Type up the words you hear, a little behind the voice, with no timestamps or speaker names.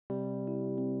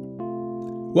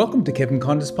Welcome to Kevin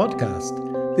Conner's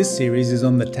podcast. This series is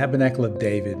on the Tabernacle of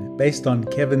David, based on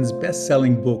Kevin's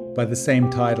best-selling book by the same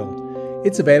title.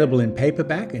 It's available in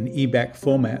paperback and e-back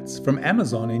formats from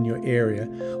Amazon in your area,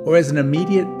 or as an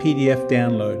immediate PDF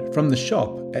download from the shop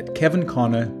at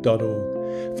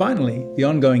kevinconner.org. Finally, the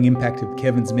ongoing impact of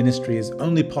Kevin's ministry is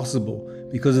only possible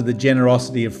because of the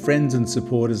generosity of friends and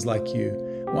supporters like you.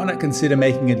 Why not consider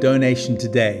making a donation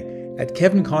today at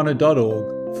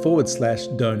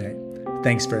kevinconner.org/donate.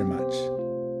 Thanks very much.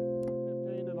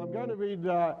 And I'm going to read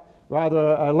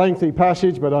rather a lengthy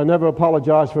passage, but I never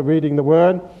apologize for reading the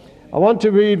word. I want to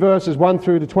read verses 1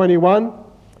 through to 21.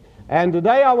 And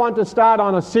today I want to start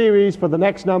on a series for the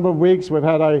next number of weeks. We've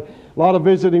had a lot of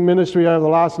visiting ministry over the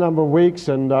last number of weeks,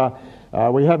 and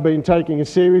we have been taking a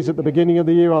series at the beginning of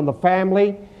the year on the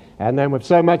family. And then with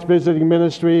so much visiting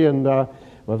ministry, and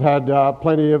we've had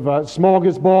plenty of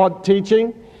smorgasbord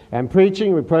teaching and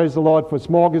preaching. We praise the Lord for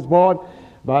smorgasbord.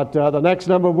 But the next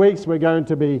number of weeks we're going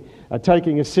to be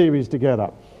taking a series together.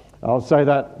 I'll say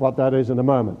what that is in a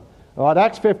moment. All right,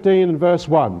 Acts 15 and verse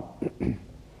 1.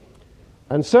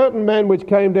 And certain men which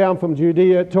came down from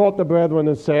Judea taught the brethren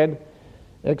and said,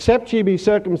 Except ye be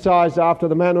circumcised after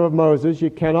the manner of Moses, ye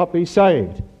cannot be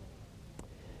saved.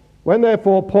 When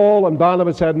therefore Paul and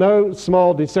Barnabas had no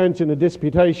small dissension and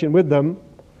disputation with them,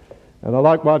 and I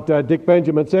like what Dick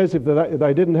Benjamin says, if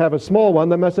they didn't have a small one,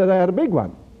 they must have had a big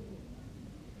one.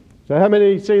 So how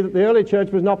many see that the early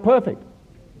church was not perfect?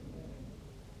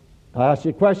 I ask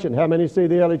you a question. How many see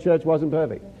the early church wasn't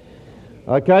perfect?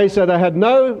 Okay, so they had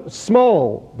no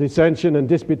small dissension and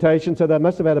disputation, so they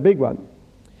must have had a big one.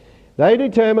 They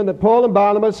determined that Paul and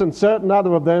Barnabas and certain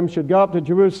other of them should go up to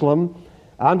Jerusalem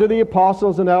unto the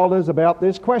apostles and elders about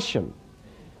this question.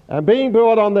 And being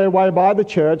brought on their way by the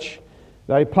church,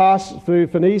 they passed through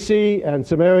Phoenicia and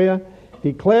Samaria,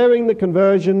 declaring the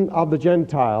conversion of the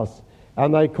Gentiles,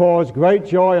 and they caused great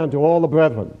joy unto all the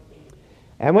brethren.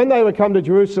 And when they were come to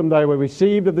Jerusalem, they were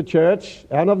received of the church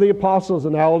and of the apostles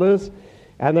and elders,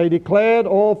 and they declared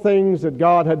all things that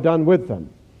God had done with them.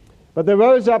 But there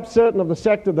rose up certain of the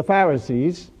sect of the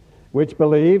Pharisees, which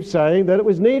believed, saying that it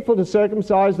was needful to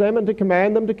circumcise them and to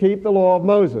command them to keep the law of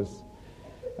Moses.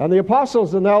 And the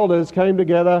apostles and elders came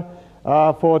together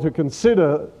for to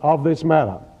consider of this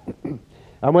matter.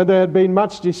 And when there had been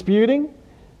much disputing,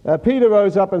 Peter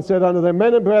rose up and said unto them,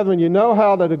 Men and brethren, you know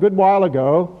how that a good while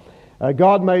ago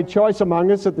God made choice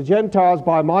among us that the Gentiles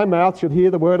by my mouth should hear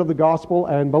the word of the gospel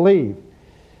and believe.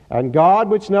 And God,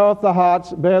 which knoweth the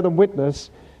hearts, bare them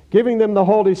witness, giving them the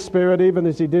Holy Spirit, even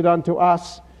as he did unto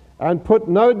us, and put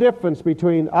no difference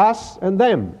between us and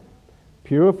them,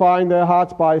 purifying their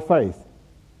hearts by faith.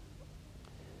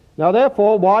 Now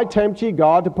therefore, why tempt ye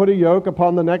God to put a yoke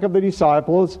upon the neck of the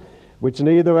disciples, which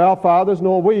neither our fathers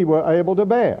nor we were able to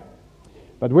bear?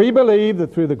 But we believe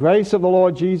that through the grace of the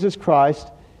Lord Jesus Christ,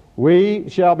 we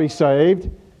shall be saved,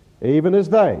 even as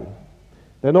they.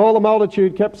 Then all the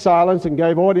multitude kept silence and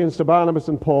gave audience to Barnabas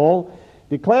and Paul,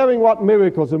 declaring what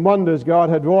miracles and wonders God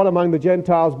had wrought among the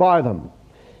Gentiles by them.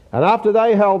 And after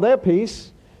they held their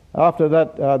peace,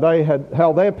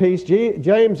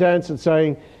 James answered,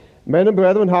 saying, Men and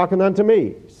brethren, hearken unto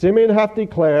me. Simeon hath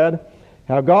declared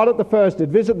how God at the first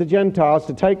did visit the Gentiles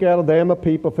to take out of them a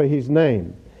people for his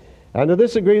name. And to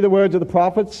this agree the words of the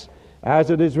prophets, as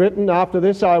it is written, After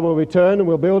this I will return and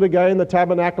will build again the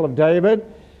tabernacle of David,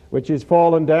 which is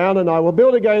fallen down, and I will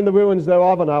build again the ruins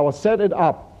thereof, and I will set it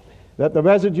up, that the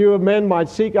residue of men might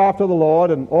seek after the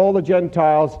Lord, and all the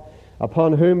Gentiles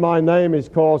upon whom my name is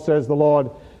called, says the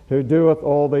Lord, who doeth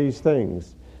all these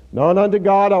things. Known unto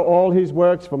God are all his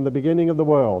works from the beginning of the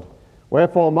world.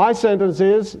 Wherefore my sentence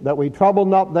is that we trouble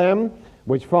not them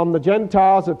which from the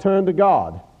Gentiles are turned to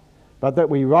God, but that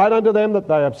we write unto them that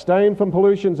they abstain from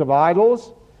pollutions of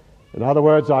idols, in other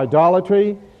words,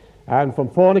 idolatry, and from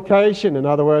fornication, in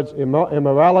other words,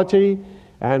 immorality,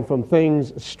 and from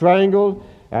things strangled,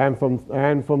 and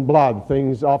from blood,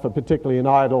 things offered particularly in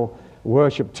idol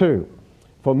worship too.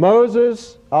 For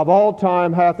Moses of all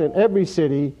time hath in every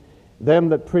city them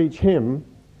that preach him,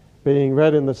 being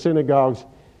read in the synagogues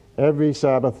every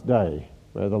Sabbath day.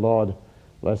 May the Lord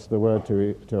bless the word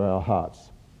to our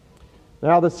hearts.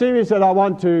 Now, the series that I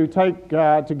want to take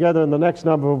together in the next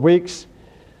number of weeks,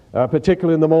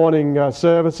 particularly in the morning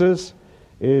services,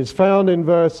 is found in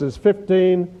verses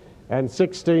 15 and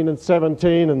 16 and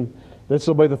 17, and this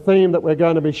will be the theme that we're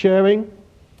going to be sharing.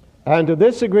 And to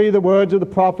this agree the words of the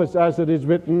prophets, as it is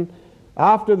written,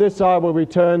 After this I will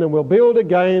return and will build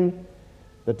again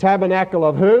the tabernacle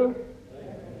of who?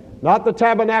 Not the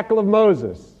tabernacle of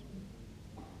Moses.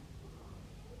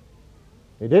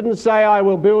 He didn't say, I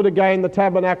will build again the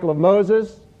tabernacle of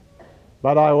Moses.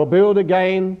 but I will build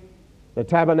again the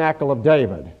tabernacle of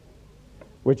David,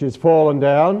 which is fallen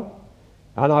down,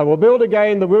 and I will build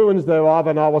again the ruins thereof,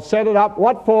 and I will set it up,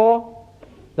 what for?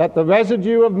 That the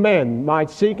residue of men might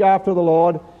seek after the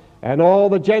Lord, and all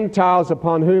the Gentiles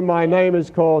upon whom my name is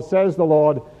called, says the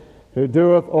Lord, who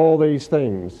doeth all these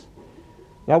things.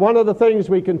 Now, one of the things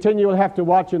we continually have to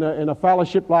watch in a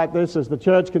fellowship like this as the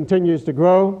church continues to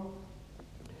grow,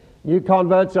 new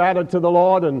converts are added to the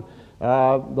Lord, and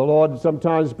the Lord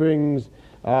sometimes brings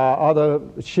other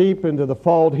sheep into the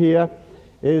fold here,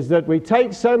 is that we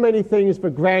take so many things for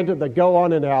granted that go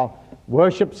on in our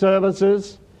worship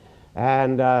services,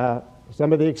 and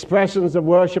some of the expressions of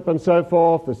worship and so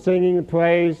forth, the singing and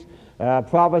praise,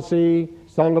 prophecy,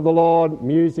 song of the Lord,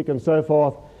 music and so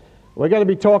forth. We're going to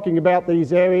be talking about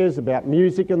these areas, about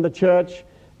music in the church,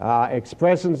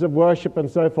 expressions of worship and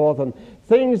so forth, and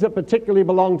things that particularly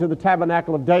belong to the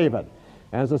Tabernacle of David.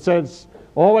 As I said, it's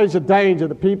always a danger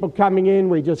that people coming in,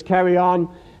 we just carry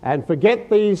on and forget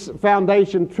these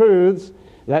foundation truths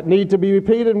that need to be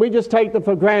repeated, and we just take them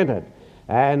for granted.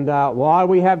 And while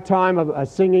we have time of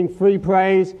singing free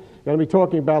praise, we're going to be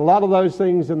talking about a lot of those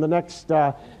things in the next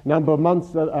number of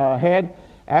months ahead.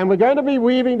 And we're going to be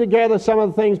weaving together some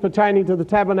of the things pertaining to the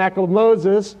Tabernacle of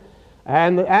Moses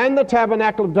and the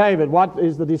Tabernacle of David. What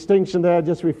is the distinction there?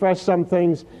 Just refresh some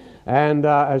things, and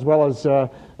as well as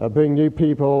bring new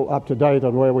people up to date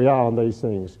on where we are on these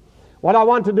things. What I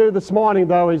want to do this morning,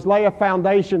 though, is lay a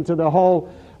foundation to the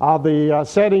whole of the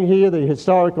setting here, the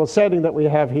historical setting that we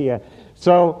have here.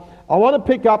 So I want to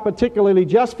pick up particularly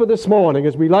just for this morning,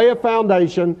 as we lay a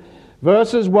foundation,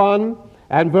 verses 1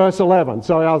 and verse 11.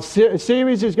 So our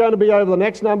series is going to be over the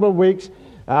next number of weeks,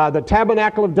 the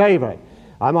Tabernacle of David.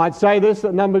 I might say this, that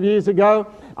a number of years ago,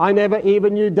 I never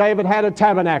even knew David had a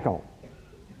tabernacle.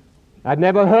 I'd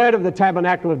never heard of the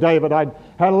Tabernacle of David. I'd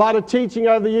had a lot of teaching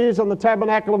over the years on the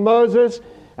Tabernacle of Moses,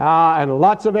 and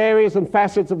lots of areas and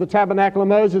facets of the Tabernacle of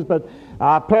Moses, but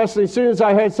personally, as soon as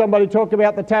I heard somebody talk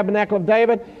about the Tabernacle of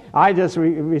David, I just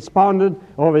responded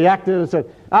or reacted and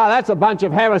said, that's a bunch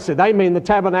of heresy. They mean the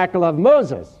Tabernacle of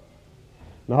Moses.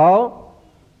 No,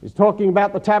 he's talking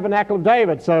about the Tabernacle of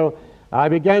David. So I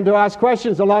began to ask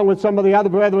questions along with some of the other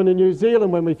brethren in New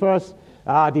Zealand when we first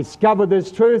discovered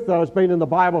this truth, though it's been in the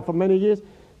Bible for many years.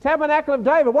 Tabernacle of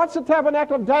David. What's the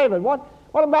Tabernacle of David? What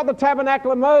about the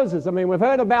Tabernacle of Moses? I mean, we've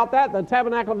heard about that, the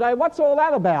Tabernacle of David. What's all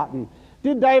that about? And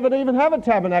did David even have a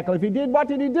tabernacle? If he did, what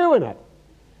did he do in it?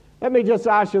 Let me just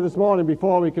ask you this morning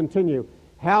before we continue,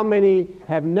 how many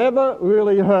have never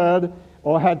really heard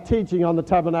or had teaching on the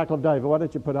Tabernacle of David? Why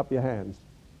don't you put up your hands?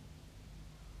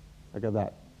 Look at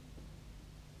that.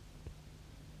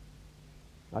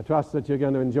 I trust that you're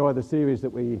going to enjoy the series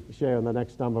that we share in the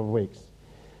next number of weeks.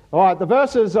 All right, the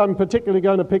verses I'm particularly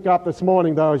going to pick up this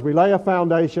morning, though, as we lay a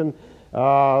foundation,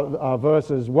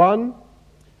 verses 1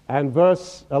 and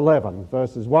verse 11.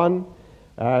 Verses 1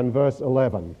 and verse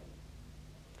 11.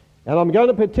 And I'm going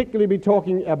to particularly be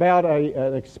talking about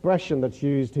an expression that's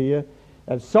used here.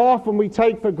 And so often we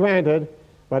take for granted,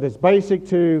 but it's basic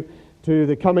to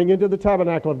the coming into the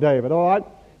Tabernacle of David. All right,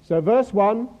 so verse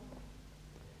 1.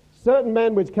 Certain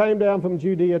men which came down from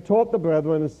Judea taught the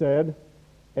brethren and said,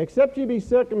 except ye be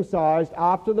circumcised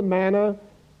after the manner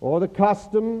or the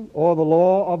custom or the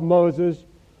law of Moses,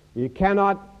 you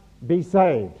cannot be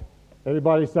saved.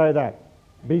 Everybody say that.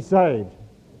 Be saved.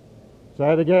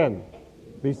 Say it again.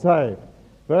 Be saved.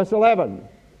 Verse 11.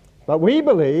 But we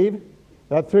believe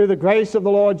that through the grace of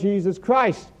the Lord Jesus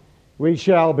Christ we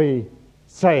shall be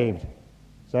saved.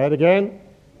 Say it again.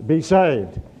 Be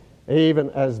saved, even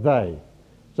as they.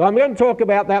 So I'm going to talk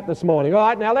about that this morning. All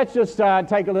right, now let's just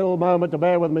take a little moment to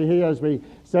bear with me here as we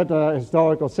set a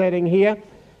historical setting here.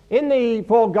 In the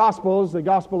four Gospels, the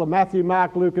Gospel of Matthew,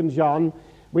 Mark, Luke, and John,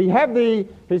 we have the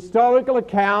historical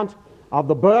account of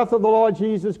the birth of the Lord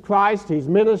Jesus Christ, his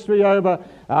ministry over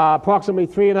approximately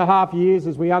 3.5 years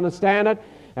as we understand it.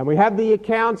 And we have the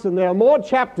accounts, and there are more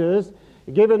chapters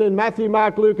given in Matthew,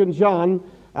 Mark, Luke, and John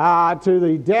to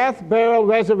the death, burial,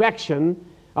 resurrection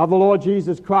of the Lord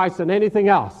Jesus Christ than anything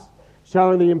else,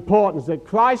 showing the importance that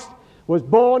Christ was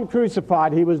born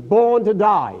crucified. He was born to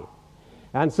die.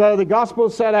 And so the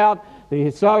Gospels set out the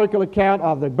historical account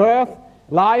of the birth,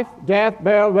 life, death,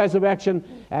 burial, resurrection,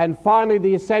 and finally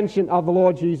the ascension of the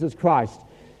Lord Jesus Christ.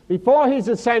 Before his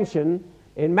ascension,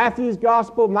 in Matthew's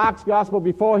Gospel, Mark's Gospel,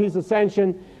 before his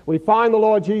ascension, we find the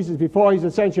Lord Jesus before his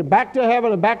ascension back to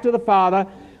heaven and back to the Father.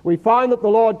 We find that the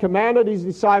Lord commanded his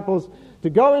disciples to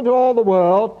go into all the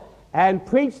world and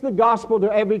preach the gospel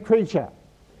to every creature.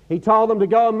 He told them to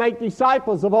go and make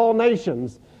disciples of all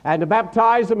nations and to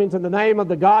baptize them into the name of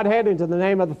the Godhead, into the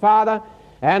name of the Father,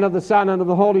 and of the Son, and of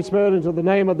the Holy Spirit, into the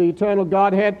name of the eternal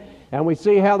Godhead. And we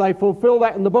see how they fulfill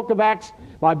that in the book of Acts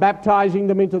by baptizing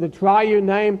them into the triune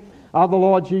name of the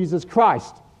Lord Jesus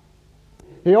Christ.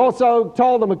 He also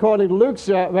told them, according to Luke's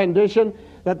rendition,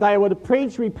 that they were to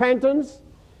preach repentance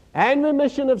and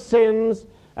remission of sins,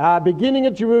 beginning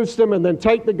at Jerusalem, and then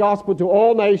take the gospel to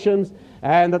all nations,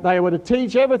 and that they were to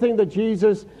teach everything that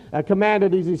Jesus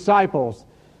commanded his disciples.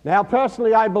 Now,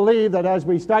 personally, I believe that as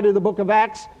we study the book of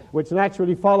Acts, which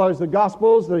naturally follows the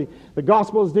Gospels, the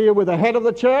Gospels deal with the head of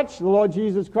the church, the Lord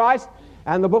Jesus Christ,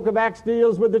 and the book of Acts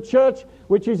deals with the church,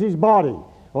 which is his body.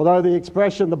 Although the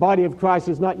expression, the body of Christ,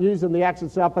 is not used in the Acts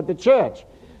itself, but the church.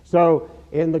 So,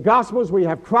 in the Gospels, we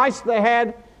have Christ the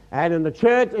head, and in the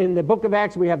church, in the book of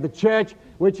Acts, we have the church,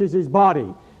 which is his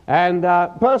body. And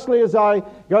personally, as I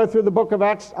go through the book of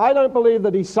Acts, I don't believe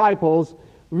the disciples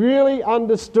really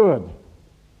understood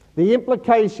the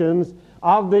implications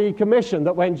of the commission,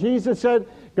 that when Jesus said,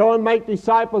 go and make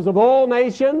disciples of all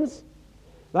nations,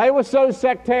 they were so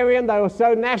sectarian, they were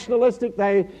so nationalistic,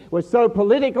 they were so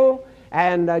political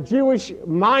and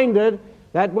Jewish-minded,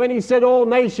 that when he said all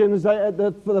nations,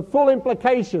 the full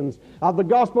implications of the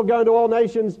gospel going to all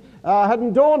nations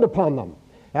hadn't dawned upon them.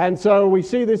 And so we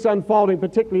see this unfolding,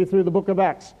 particularly through the book of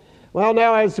Acts. Well,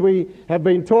 now, as we have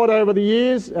been taught over the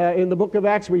years in the book of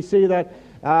Acts, we see that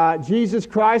Jesus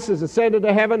Christ has ascended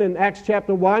to heaven in Acts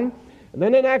chapter 1. And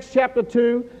then in Acts chapter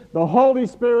 2, the Holy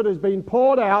Spirit has been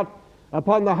poured out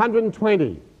upon the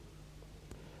 120.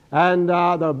 And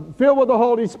they're filled with the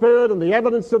Holy Spirit, and the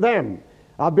evidence to them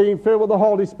of being filled with the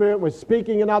Holy Spirit was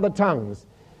speaking in other tongues.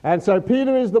 And so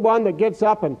Peter is the one that gets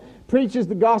up and preaches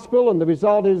the gospel, and the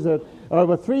result is that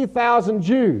over 3,000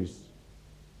 Jews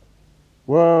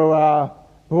were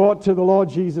brought to the Lord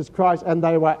Jesus Christ, and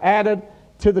they were added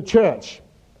to the church.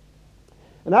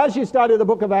 And as you study the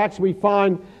book of Acts, we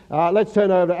find, let's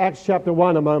turn over to Acts chapter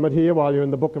 1 a moment here while you're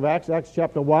in the book of Acts, Acts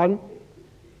chapter 1.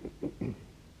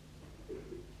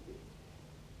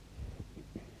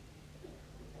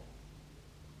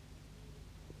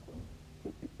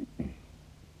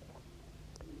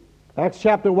 Acts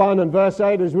chapter 1 and verse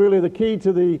 8 is really the key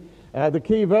to the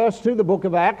key verse to the book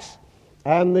of Acts,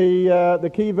 and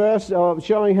the key verse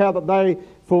showing how that they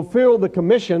fulfilled the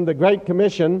commission, the Great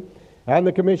Commission, and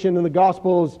the commission in the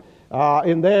Gospels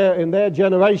in their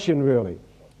generation, really.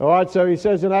 All right, so he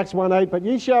says in Acts 1:8, but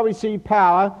ye shall receive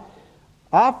power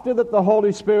after that the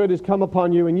Holy Spirit is come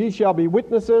upon you, and ye shall be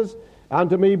witnesses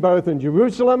unto me both in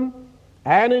Jerusalem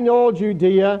and in all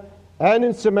Judea and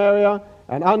in Samaria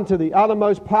and unto the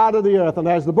uttermost part of the earth. And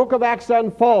as the book of Acts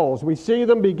unfolds, we see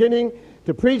them beginning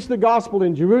to preach the gospel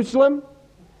in Jerusalem,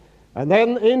 and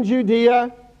then in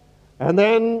Judea, and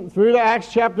then through to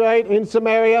Acts chapter 8 in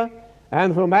Samaria,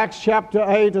 and from Acts chapter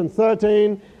 8 and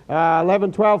 13,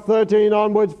 11, 12, 13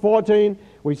 onwards, 14,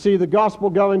 we see the gospel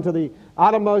going to the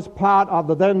uttermost part of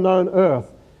the then known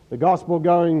earth, the gospel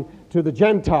going to the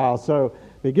Gentiles. So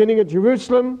beginning at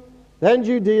Jerusalem, then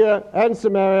Judea and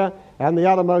Samaria, and the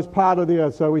uttermost part of the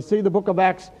earth. So we see the book of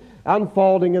Acts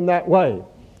unfolding in that way.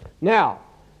 Now,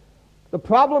 the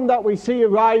problem that we see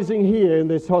arising here in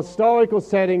this historical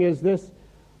setting is this: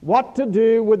 what to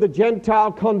do with the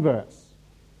Gentile converts.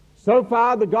 So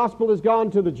far, the gospel has gone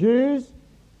to the Jews,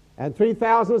 and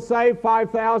 3,000 saved,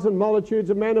 5,000 multitudes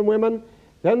of men and women.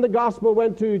 Then the gospel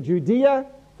went to Judea,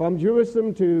 from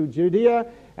Jerusalem to Judea,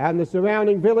 and the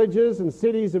surrounding villages and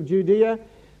cities of Judea.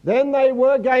 Then they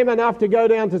were game enough to go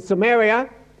down to Samaria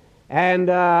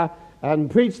and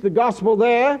preach the gospel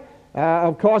there.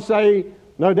 Of course, they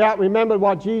no doubt remembered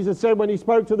what Jesus said when he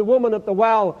spoke to the woman at the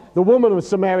well, the woman of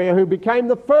Samaria, who became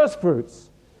the first fruits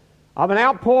of an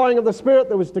outpouring of the Spirit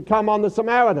that was to come on the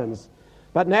Samaritans.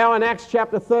 But now in Acts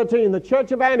chapter 13, the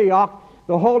church of Antioch,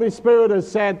 the Holy Spirit has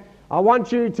said, I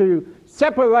want you to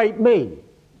separate me,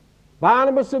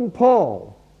 Barnabas and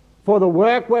Paul, for the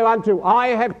work whereunto I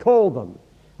have called them.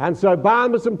 And so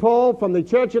Barnabas and Paul from the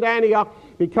church at Antioch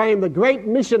became the great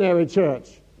missionary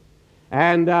church.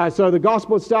 And so the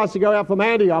gospel starts to go out from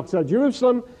Antioch. So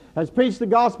Jerusalem has preached the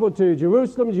gospel to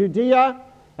Jerusalem, Judea,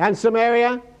 and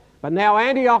Samaria. But now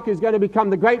Antioch is going to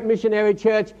become the great missionary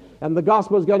church, and the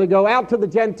gospel is going to go out to the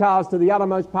Gentiles, to the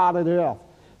uttermost part of the earth.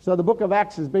 So the book of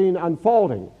Acts has been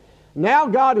unfolding. Now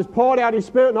God has poured out his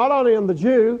Spirit not only on the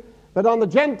Jew, but on the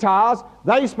Gentiles.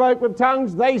 They spoke with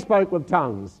tongues, they spoke with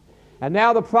tongues. And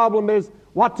now the problem is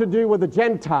what to do with the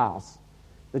Gentiles.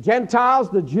 The Gentiles,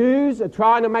 the Jews, are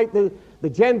trying to make the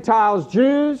Gentiles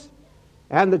Jews,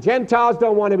 and the Gentiles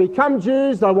don't want to become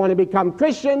Jews, they want to become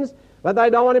Christians, but they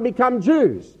don't want to become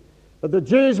Jews. But the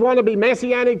Jews want to be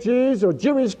Messianic Jews or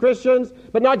Jewish Christians,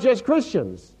 but not just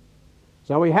Christians.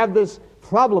 So we have this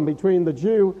problem between the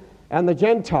Jew and the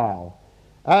Gentile.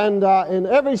 And in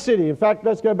every city, in fact,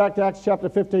 let's go back to Acts chapter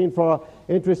 15 for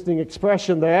an interesting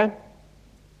expression there.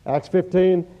 Acts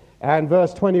 15 and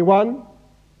verse 21.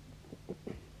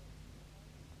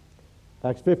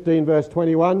 Acts 15 verse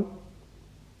 21.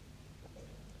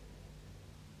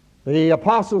 The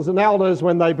apostles and elders,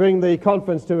 when they bring the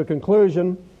conference to a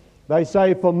conclusion, they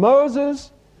say, "For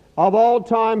Moses of old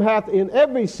time hath in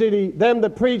every city them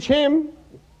that preach him,"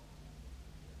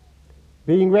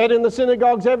 being read in the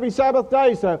synagogues every Sabbath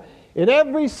day. So in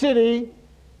every city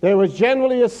there was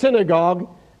generally a synagogue,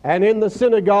 and in the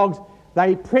synagogues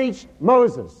they preached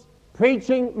Moses,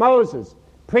 preaching Moses,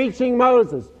 preaching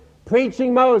Moses,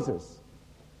 preaching Moses.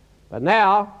 But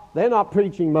now they're not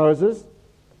preaching Moses,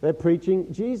 they're preaching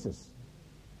Jesus.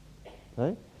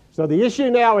 Okay? So the issue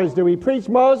now is, do we preach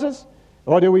Moses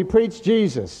or do we preach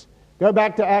Jesus? Go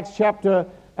back to Acts chapter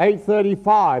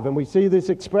 8:35 and we see this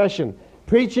expression,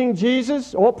 preaching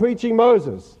Jesus or preaching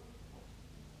Moses.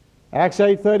 Acts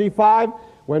 8:35,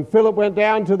 when Philip went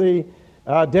down to the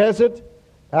desert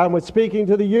and was speaking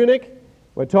to the eunuch,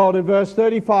 we're told in verse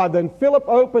 35, "Then Philip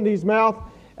opened his mouth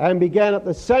and began at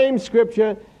the same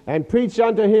scripture and preached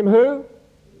unto him" who?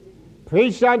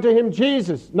 Preached unto him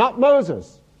Jesus, not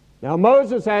Moses. Now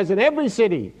Moses has in every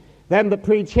city them that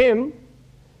preach him,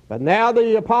 but now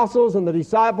the apostles and the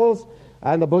disciples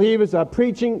and the believers are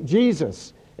preaching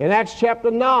Jesus. In Acts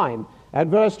chapter 9 and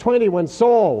verse 20, when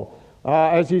Saul,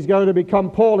 as he's going to become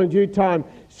Paul in due time,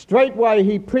 straightway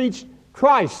he preached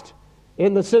Christ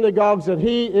in the synagogues, that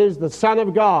he is the Son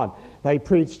of God. They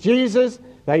preach Jesus,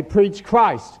 they preach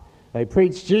Christ. They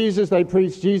preach Jesus, they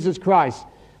preach Jesus Christ.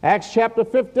 Acts chapter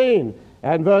 15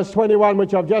 and verse 21,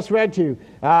 which I've just read to you,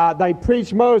 they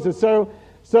preach Moses.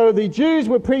 So the Jews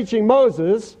were preaching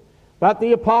Moses, but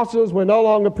the apostles were no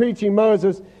longer preaching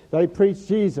Moses, they preached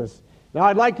Jesus. Now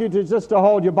I'd like you to just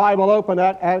hold your Bible open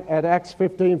at Acts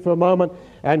 15 for a moment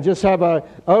and just have an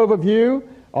overview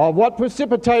of what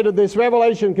precipitated this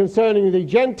revelation concerning the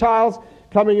Gentiles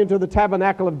coming into the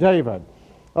tabernacle of David.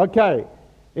 Okay,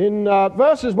 in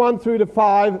verses 1 through to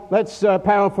 5, let's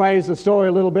paraphrase the story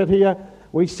a little bit here.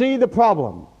 We see the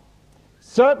problem.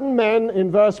 Certain men,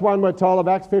 in verse 1 we're told of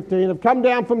Acts 15, have come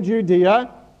down from Judea,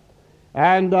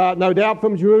 and no doubt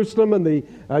from Jerusalem and the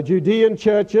Judean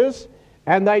churches,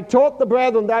 and they taught the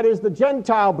brethren, that is the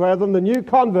Gentile brethren, the new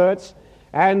converts,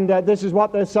 and this is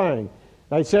what they're saying.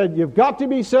 They said, you've got to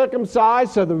be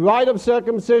circumcised, so the rite of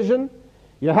circumcision,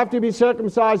 you have to be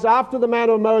circumcised after the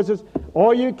manner of Moses,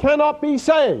 or you cannot be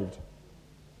saved.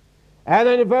 And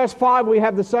then in verse 5 we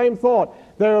have the same thought.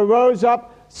 There arose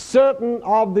up certain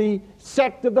of the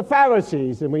sect of the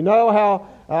Pharisees, and we know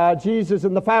how Jesus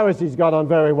and the Pharisees got on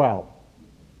very well.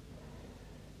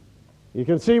 You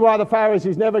can see why the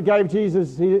Pharisees never gave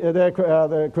Jesus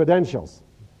their credentials.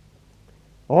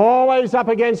 Always up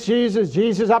against Jesus,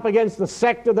 Jesus up against the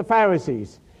sect of the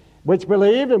Pharisees, which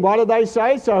believed, and what did they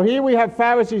say? So here we have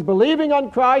Pharisees believing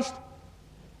on Christ,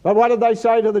 but what did they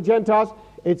say to the Gentiles?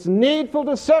 It's needful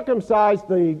to circumcise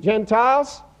the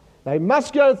Gentiles. They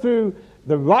must go through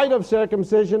the rite of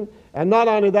circumcision, and not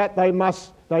only that,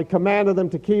 they commanded them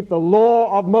to keep the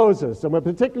law of Moses. And we're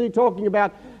particularly talking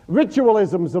about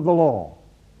ritualisms of the law.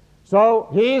 So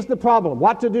here's the problem.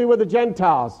 What to do with the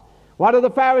Gentiles? What do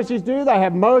the Pharisees do? They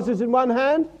have Moses in one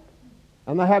hand,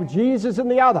 and they have Jesus in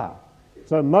the other.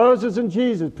 So Moses and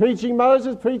Jesus, preaching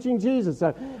Moses, preaching Jesus.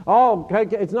 So,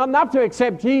 it's not enough to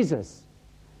accept Jesus.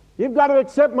 You've got to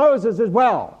accept Moses as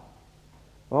well.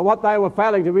 Well, what they were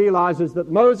failing to realize is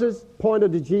that Moses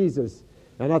pointed to Jesus.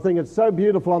 And I think it's so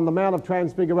beautiful on the Mount of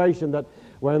Transfiguration that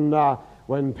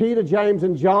when Peter, James,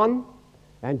 and John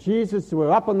and Jesus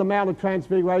were up on the Mount of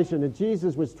Transfiguration and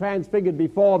Jesus was transfigured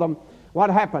before them, what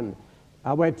happened?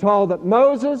 We're told that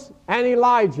Moses and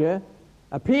Elijah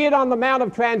appeared on the Mount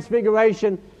of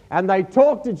Transfiguration, and they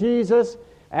talked to Jesus,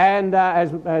 and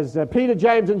as Peter,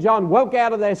 James, and John woke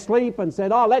out of their sleep and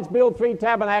said, let's build 3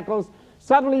 tabernacles,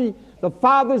 suddenly the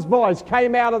Father's voice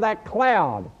came out of that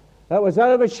cloud that was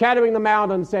overshadowing the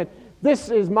mountain and said, this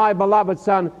is my beloved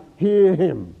Son, hear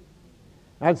him.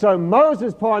 And so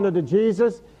Moses pointed to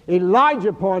Jesus,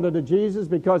 Elijah pointed to Jesus,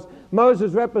 because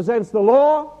Moses represents the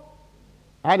law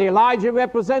and Elijah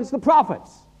represents the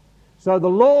prophets. So the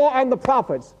law and the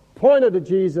prophets pointed to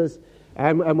Jesus,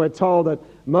 and we're told that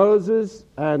Moses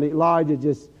and Elijah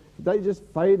just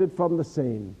faded from the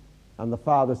scene. And the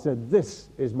Father said, this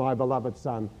is my beloved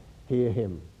Son, hear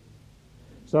him.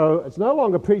 So it's no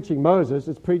longer preaching Moses,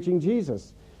 it's preaching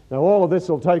Jesus. Now all of this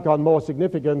will take on more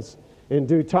significance in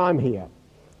due time here.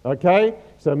 Okay?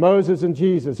 So Moses and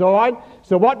Jesus. All right?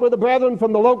 So what were the brethren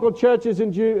from the local churches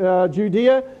in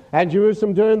Judea and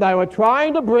Jerusalem doing? They were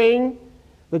trying to bring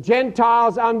the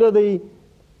Gentiles under the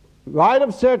rite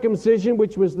of circumcision,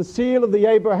 which was the seal of the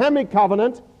Abrahamic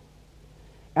covenant,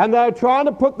 and they were trying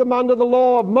to put them under the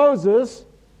law of Moses,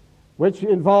 which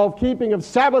involved keeping of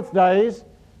Sabbath days,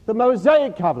 the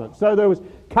Mosaic covenant. So there was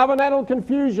covenantal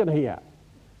confusion here.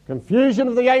 Confusion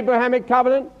of the Abrahamic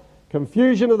covenant,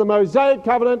 confusion of the Mosaic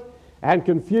covenant, and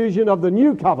confusion of the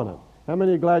new covenant. How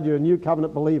many are glad you're a new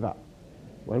covenant believer?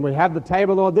 When we have the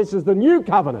table, Lord, this is the new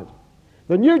covenant,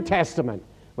 the New Testament.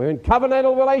 We're in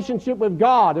covenantal relationship with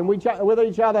God and with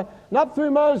each other, not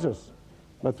through Moses,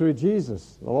 but through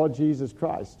Jesus, the Lord Jesus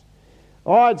Christ.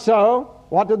 All right, so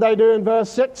what did they do in verse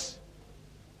 6?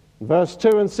 Verse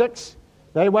 2 and 6,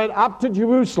 they went up to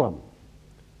Jerusalem.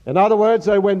 In other words,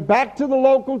 they went back to the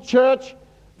local church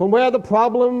from where the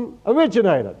problem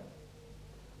originated.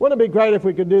 Wouldn't it be great if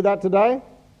we could do that today?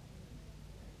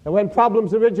 And when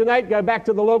problems originate, go back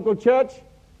to the local church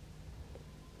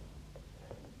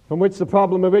from which the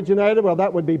problem originated. Well,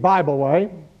 that would be Bible way.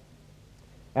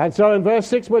 And so in verse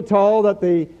 6 we're told that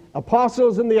the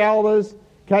apostles and the elders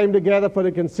came together for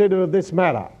to consider of this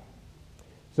matter.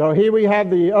 So here we have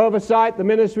the oversight, the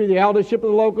ministry, the eldership of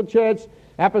the local church,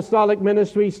 apostolic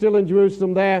ministry still in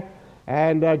Jerusalem there,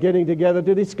 and getting together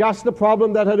to discuss the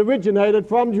problem that had originated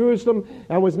from Jerusalem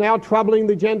and was now troubling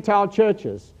the Gentile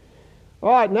churches.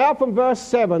 All right, now from verse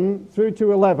 7 through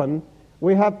to 11,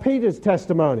 we have Peter's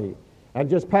testimony. And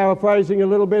just paraphrasing a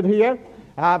little bit here,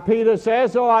 Peter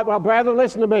says, all right, well, brethren,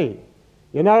 listen to me.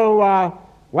 You know,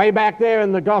 way back there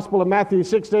in the Gospel of Matthew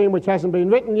 16, which hasn't been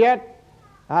written yet,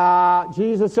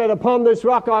 Jesus said, upon this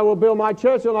rock I will build my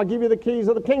church and I'll give you the keys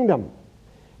of the kingdom.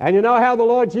 And you know how the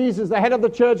Lord Jesus, the head of the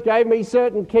church, gave me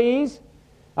certain keys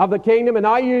of the kingdom, and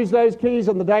I used those keys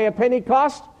on the day of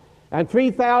Pentecost, and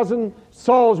 3,000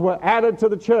 souls were added to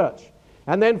the church,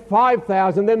 and then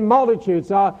 5,000, then multitudes.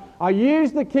 So I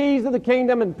used the keys of the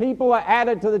kingdom and people were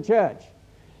added to the church.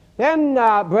 Then,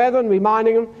 brethren,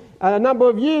 reminding them, a number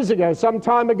of years ago, some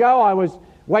time ago, I was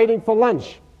waiting for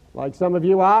lunch, like some of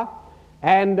you are,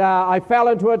 and I fell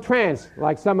into a trance,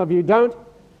 like some of you don't.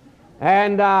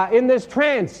 And in this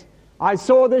trance, I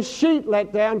saw this sheet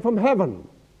let down from heaven.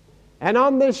 And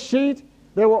on this sheet,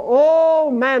 there were all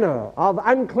manner of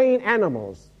unclean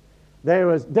animals. There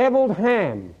was deviled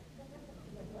ham.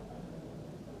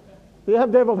 Do you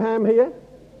have deviled ham here?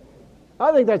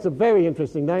 I think that's a very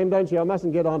interesting name, don't you? I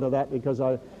mustn't get onto that because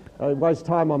I waste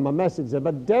time on my message there.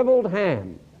 But deviled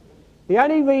ham. The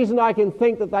only reason I can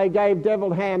think that they gave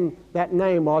deviled ham that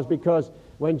name was because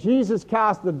when Jesus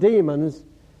cast the demons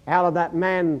out of that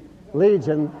man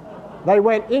legion, they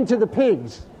went into the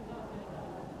pigs.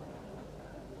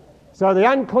 So the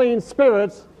unclean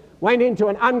spirits went into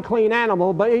an unclean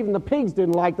animal, but even the pigs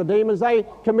didn't like the demons. They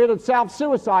committed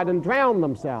self-suicide and drowned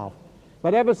themselves.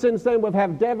 But ever since then, we've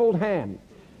had deviled ham.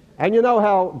 And you know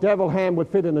how deviled ham would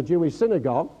fit in a Jewish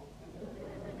synagogue.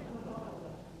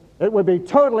 It would be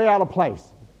totally out of place.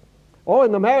 Or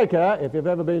in America, if you've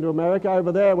ever been to America,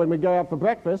 over there when we go out for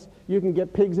breakfast, you can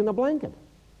get pigs in a blanket.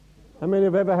 How many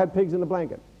have ever had pigs in a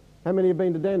blanket? How many have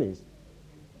been to Denny's?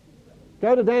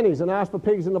 Go to Denny's and ask for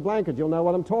pigs in the blanket. You'll know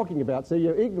what I'm talking about. See,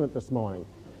 you're ignorant this morning.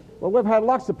 Well, we've had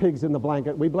lots of pigs in the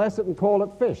blanket. We bless it and call it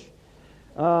fish.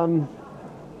 I'll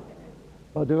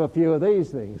do a few of these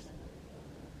things.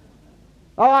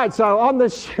 All right, so on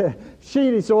this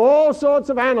sheet, he saw all sorts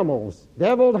of animals.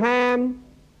 Deviled ham,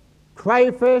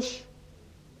 crayfish,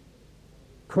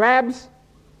 crabs,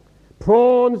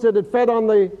 prawns that had fed on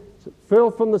the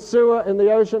filth from the sewer in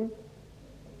the ocean.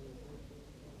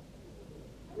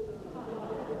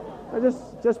 I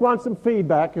just want some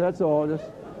feedback, that's all. Just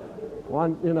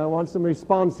want some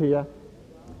response here.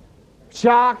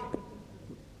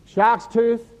 Shark's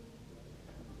tooth,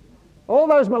 all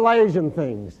those Malaysian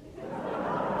things.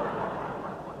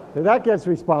 That gets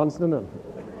response, doesn't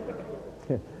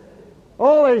it?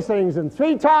 All these things, and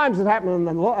 3 times it happened,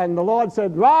 and the Lord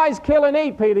said, rise, kill, and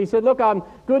eat, Peter. He said, look, I'm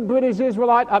good British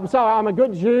Israelite. I'm a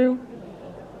good Jew.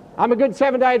 I'm a good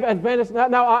Seventh-day Adventist.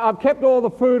 No, I've kept all the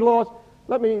food laws.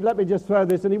 Let me just throw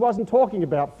this, and he wasn't talking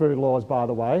about food laws, by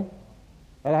the way.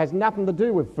 It has nothing to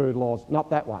do with food laws, not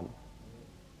that one.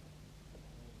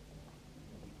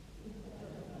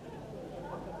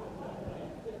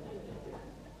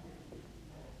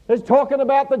 He's talking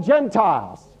about the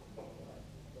Gentiles.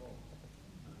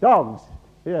 Dogs,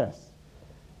 yes.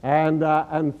 And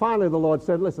finally the Lord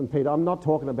said, listen, Peter, I'm not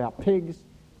talking about pigs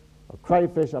or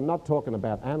crayfish. I'm not talking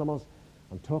about animals.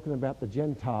 I'm talking about the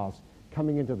Gentiles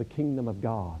coming into the kingdom of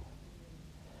God.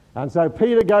 And so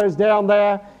Peter goes down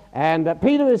there, and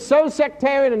Peter is so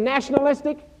sectarian and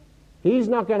nationalistic, he's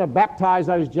not going to baptize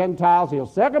those Gentiles. He'll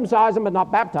circumcise them but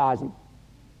not baptize them.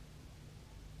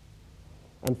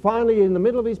 And finally, in the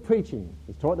middle of his preaching,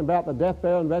 he's talking about the death,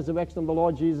 burial, and resurrection of the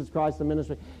Lord Jesus Christ, the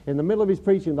ministry. In the middle of his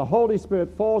preaching, the Holy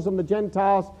Spirit falls on the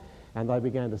Gentiles, and they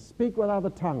began to speak with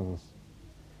other tongues,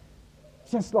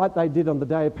 just like they did on the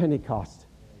day of Pentecost.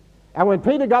 And when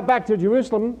Peter got back to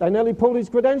Jerusalem, they nearly pulled his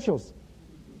credentials.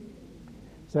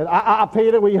 Said,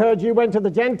 Peter, we heard you went to the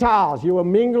Gentiles. You were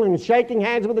mingling and shaking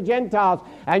hands with the Gentiles,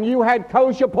 and you had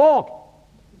kosher pork.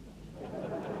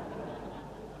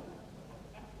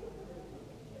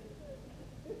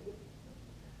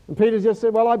 And Peter just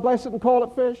said, well, I bless it and call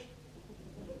it fish.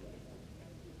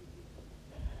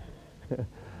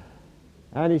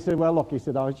 And he said, well, look, he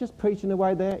said, I was just preaching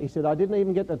away there. He said, I didn't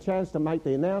even get the chance to make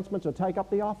the announcements or take up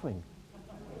the offering.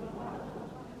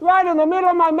 Right in the middle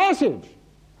of my message.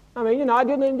 I mean, I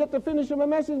didn't even get to finish my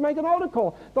message, make an altar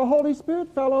call. The Holy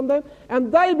Spirit fell on them, and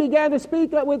they began to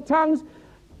speak with tongues.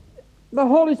 The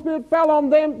Holy Spirit fell on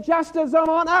them just as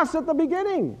on us at the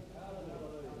beginning.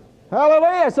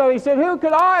 Hallelujah. So he said, who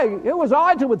was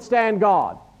I to withstand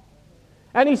God?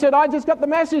 And he said, I just got the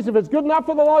message. If it's good enough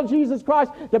for the Lord Jesus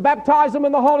Christ to baptize him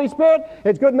in the Holy Spirit,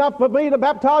 it's good enough for me to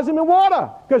baptize him in water,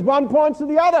 because one points to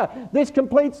the other. This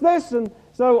completes this. And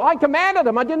so I commanded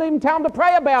him. I didn't even tell him to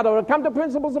pray about it or come to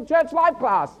Principles of Church Life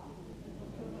class.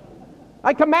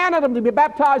 I commanded him to be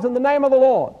baptized in the name of the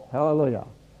Lord. Hallelujah.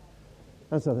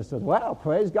 And so they said, well,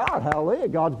 praise God. Hallelujah.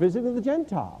 God's visiting the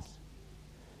Gentiles.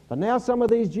 But now some of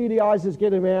these Judaizers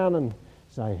get around and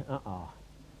say,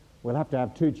 we'll have to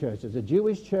have two churches. A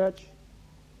Jewish church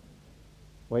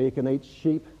where you can eat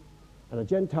sheep, and a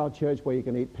Gentile church where you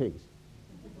can eat pigs.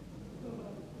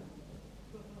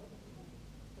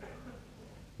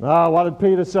 Now, what did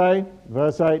Peter say?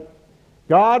 Verse 8.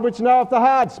 God, which knoweth the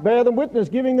hearts, bear them witness,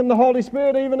 giving them the Holy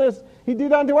Spirit, even as he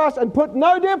did unto us, and put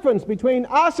no difference between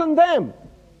us and them.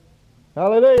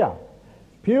 Hallelujah.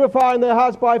 Purifying their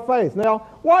hearts by faith. Now,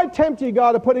 why tempt ye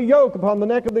God to put a yoke upon the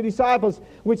neck of the disciples,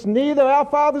 which neither our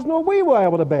fathers nor we were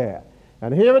able to bear?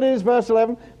 And here it is, verse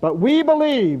 11. But we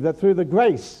believe that through the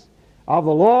grace of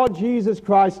the Lord Jesus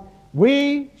Christ,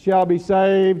 we shall be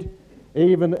saved,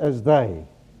 even as they.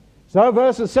 So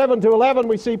verses 7 to 11,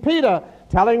 we see Peter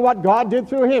telling what God did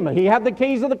through him. He had the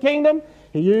keys of the kingdom.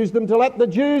 He used them to let the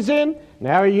Jews in.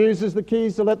 Now he uses the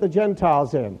keys to let the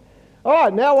Gentiles in. All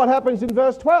right, now what happens in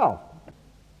verse 12?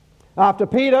 After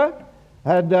Peter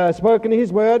had spoken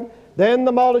his word, then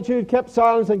the multitude kept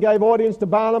silence and gave audience to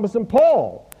Barnabas and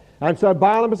Paul. And so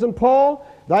Barnabas and Paul,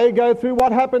 they go through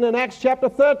what happened in Acts chapter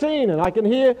 13. And I can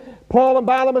hear Paul and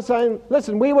Barnabas saying,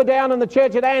 listen, we were down in the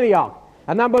church at Antioch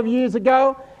a number of years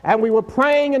ago, and we were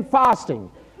praying and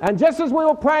fasting. And just as we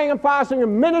were praying and fasting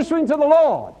and ministering to the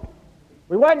Lord,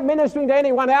 we weren't ministering to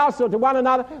anyone else or to one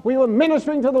another, we were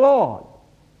ministering to the Lord.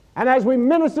 And as we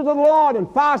ministered to the Lord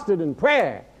and fasted in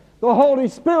prayer, the Holy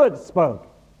Spirit spoke.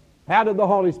 How did the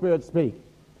Holy Spirit speak?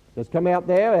 Just come out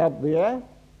there,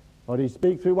 or did he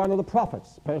speak through one of the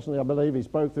prophets? Personally, I believe he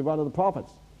spoke through one of the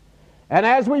prophets. And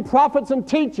as we prophets and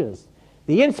teachers,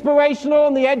 the inspirational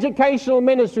and the educational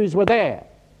ministries were there.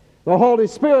 The Holy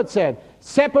Spirit said,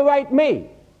 separate me,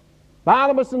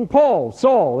 Barnabas and Paul,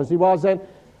 Saul as he was then,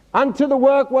 unto the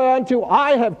work whereunto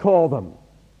I have called them.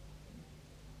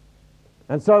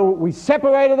 And so we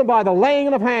separated them by the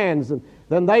laying of hands, and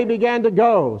then they began to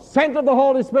go, sent of the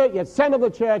Holy Spirit, yet sent of the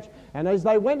church. And as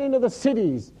they went into the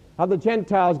cities of the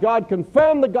Gentiles, God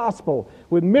confirmed the gospel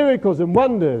with miracles and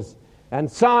wonders and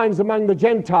signs among the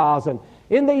Gentiles. And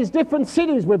in these different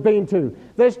cities we've been to,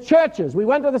 there's churches. We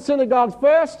went to the synagogues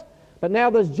first, but now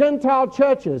there's Gentile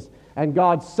churches, and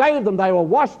God saved them. They were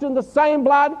washed in the same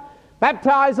blood,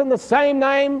 baptized in the same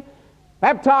name,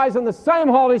 baptized in the same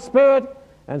Holy Spirit,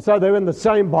 and so they're in the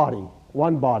same body,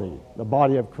 one body, the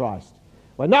body of Christ.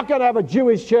 We're not going to have a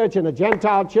Jewish church and a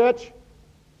Gentile church.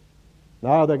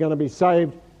 No, they're going to be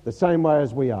saved the same way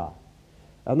as we are.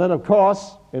 And then, of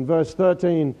course, in verse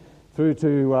 13 through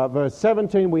to verse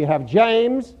 17, we have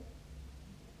James,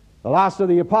 the last of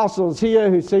the apostles here,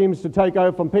 who seems to take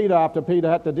over from Peter after Peter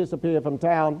had to disappear from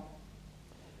town.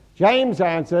 James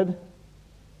answered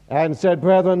and said,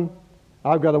 brethren,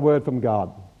 I've got a word from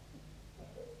God.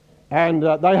 And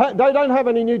they don't have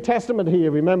any New Testament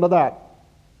here, remember that.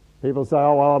 People say,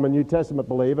 oh, well, I'm a New Testament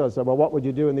believer. I say, well, what would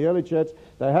you do in the early church?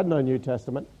 They had no New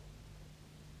Testament.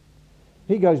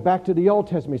 He goes back to the Old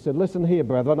Testament. He said, listen here,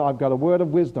 brethren, I've got a word of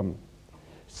wisdom.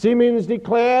 Simeon's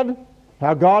declared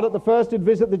how God at the first did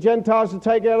visit the Gentiles to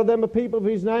take out of them a people of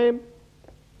his name.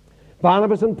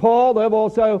 Barnabas and Paul, they've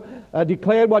also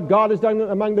declared what God has done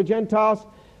among the Gentiles.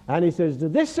 And he says, do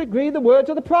this agree the words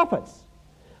of the prophets?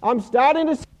 I'm starting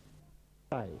to say.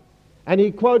 And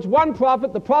he quotes one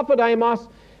prophet, the prophet Amos,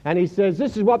 And he says,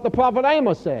 this is what the prophet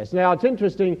Amos says. Now, it's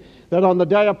interesting that on the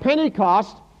day of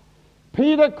Pentecost,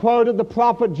 Peter quoted the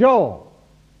prophet Joel.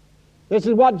 This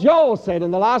is what Joel said,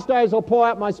 in the last days I'll pour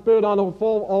out my spirit on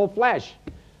all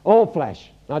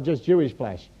flesh, not just Jewish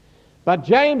flesh. But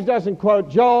James doesn't quote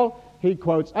Joel, he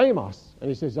quotes Amos. And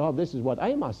he says, oh, this is what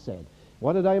Amos said.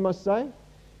 What did Amos say?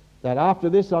 That after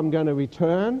this I'm going to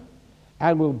return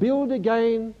and will build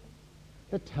again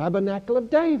the tabernacle of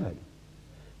David.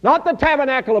 Not the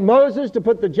tabernacle of Moses to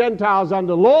put the Gentiles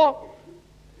under law,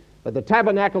 but the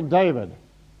tabernacle of David,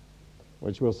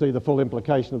 which we'll see the full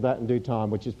implication of that in due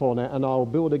time, which is for now. And I will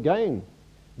build again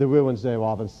the ruins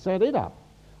thereof and set it up.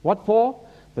 What for?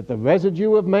 That the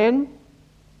residue of men,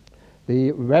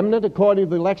 the remnant according to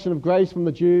the election of grace from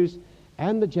the Jews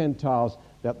and the Gentiles,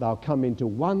 that they'll come into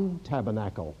one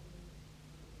tabernacle,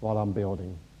 what I'm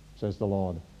building, says the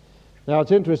Lord. Now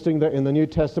it's interesting that in the New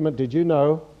Testament, did you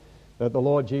know that the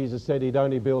Lord Jesus said he'd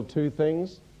only build two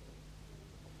things?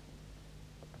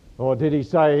 Or did he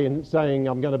say, in saying,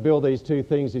 I'm going to build these two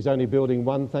things, he's only building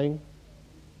one thing?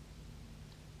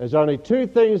 There's only two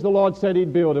things the Lord said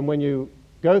he'd build, and when you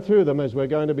go through them, as we're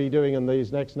going to be doing in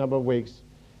these next number of weeks,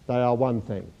 they are one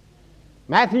thing.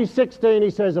 Matthew 16, he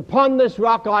says, upon this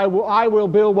rock I will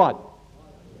build what?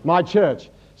 My church.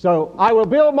 So I will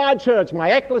build my church,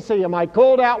 my ecclesia, my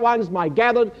called out ones, my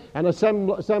gathered and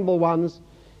assembled ones.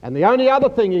 And the only other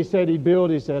thing he said he'd build,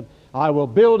 he said, I will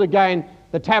build again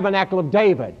the tabernacle of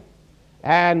David,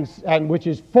 and which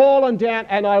is fallen down,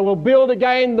 and I will build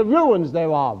again the ruins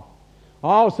thereof.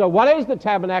 Oh, so what is the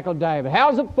tabernacle of David? How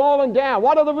has it fallen down?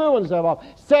 What are the ruins thereof?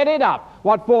 Set it up.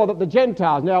 What for? That the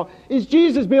Gentiles. Now, is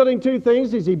Jesus building two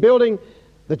things? Is he building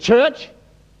the church,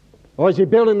 or is he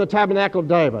building the tabernacle of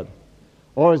David?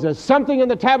 Or is there something in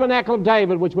the tabernacle of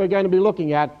David, which we're going to be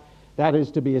looking at, that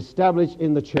is to be established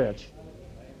in the church?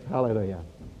 Hallelujah.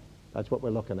 That's what we're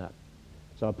looking at.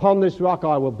 So upon this rock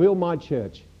I will build my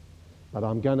church, but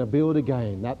I'm going to build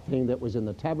again that thing that was in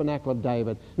the tabernacle of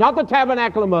David, not the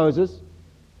tabernacle of Moses,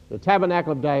 the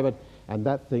tabernacle of David, and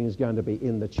that thing is going to be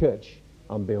in the church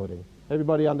I'm building.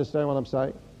 Everybody understand what I'm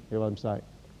saying? Hear what I'm saying?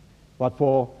 What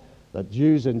for? That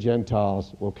Jews and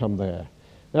Gentiles will come there.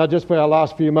 Now, just for our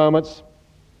last few moments,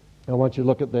 I want you to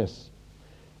look at this.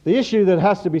 The issue that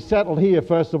has to be settled here,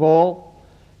 first of all,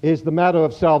 is the matter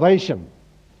of salvation.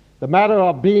 The matter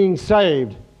of being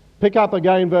saved. Pick up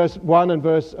again verse 1 and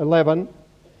verse 11.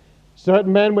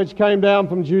 Certain men which came down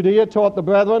from Judea taught the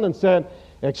brethren and said,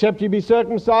 except you be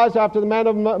circumcised after the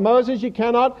manner of Moses, you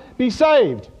cannot be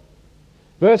saved.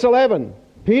 Verse 11,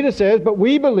 Peter says, but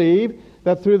we believe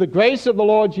that through the grace of the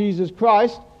Lord Jesus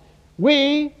Christ,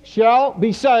 we shall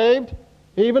be saved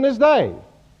even as they.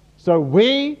 So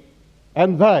we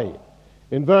and they.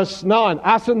 In verse 9,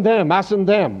 us and them, us and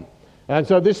them. And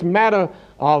so this matter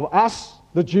of us,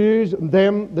 the Jews, and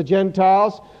them, the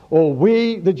Gentiles, or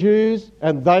we, the Jews,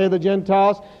 and they, the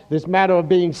Gentiles, this matter of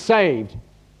being saved,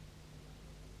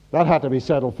 that had to be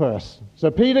settled first.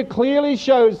 So Peter clearly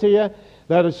shows here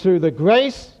that it's through the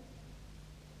grace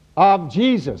of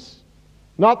Jesus,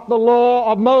 not the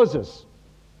law of Moses.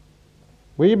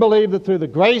 We believe that through the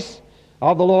grace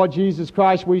of the Lord Jesus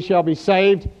Christ we shall be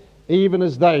saved even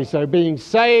as they. So being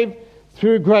saved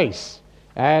through grace.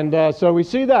 And so we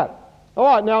see that. All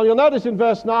right, now you'll notice in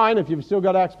verse 9, if you've still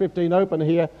got Acts 15 open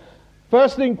here,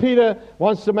 first thing Peter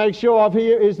wants to make sure of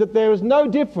here is that there is no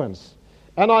difference.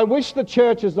 And I wish the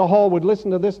church as a whole would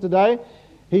listen to this today.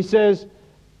 He says,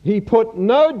 he put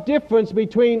no difference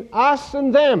between us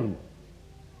and them.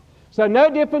 So no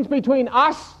difference between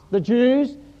us, the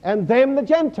Jews, and them, the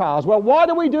Gentiles. Well, why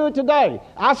do we do it today?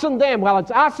 Us and them. Well,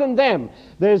 it's us and them.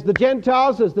 There's the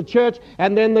Gentiles, there's the church,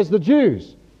 and then there's the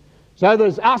Jews. So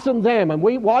there's us and them. And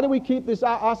why do we keep this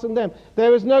us and them?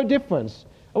 There is no difference.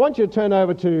 I want you to turn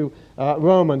over to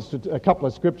Romans, to a couple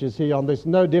of scriptures here on this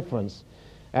no difference.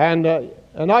 And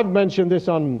I've mentioned this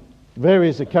on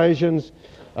various occasions.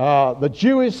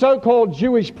 The so-called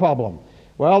Jewish problem.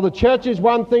 Well, the church is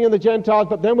one thing and the Gentiles,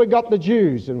 but then we've got the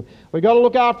Jews, and we've got to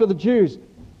look after the Jews.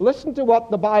 Listen to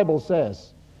what the Bible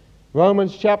says.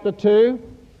 Romans chapter 2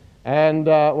 and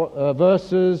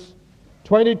verse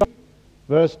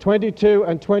 22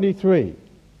 and 23.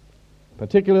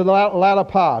 Particularly the latter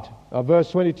part of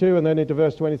verse 22 and then into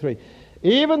verse 23.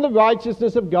 Even the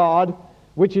righteousness of God,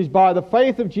 which is by the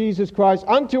faith of Jesus Christ,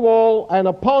 unto all and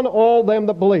upon all them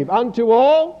that believe. Unto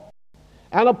all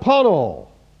and upon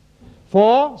all.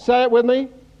 For, say it with me,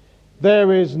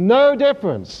 there is no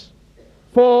difference,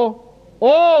 for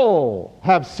all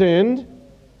have sinned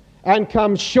and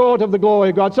come short of the glory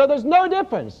of God. So there's no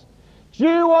difference.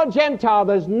 Jew or Gentile,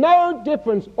 there's no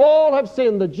difference. All have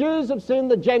sinned. The Jews have sinned,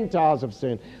 the Gentiles have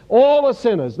sinned. All are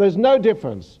sinners. There's no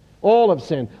difference. All have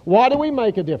sinned. Why do we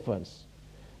make a difference?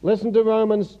 Listen to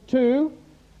Romans 2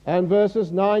 and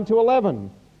verses 9 to 11.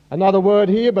 Another word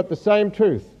here, but the same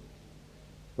truth.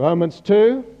 Romans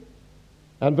 2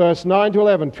 and verse 9 to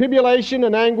 11. Tribulation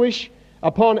and anguish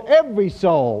upon every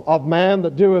soul of man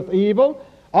that doeth evil,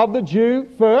 of the Jew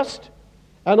first,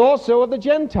 and also of the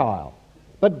Gentile.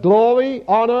 But glory,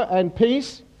 honor, and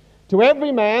peace to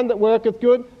every man that worketh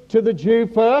good, to the Jew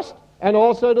first, and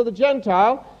also to the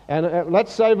Gentile. And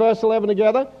let's say verse 11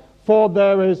 together. For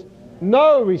there is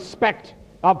no respect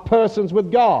of persons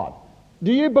with God.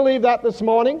 Do you believe that this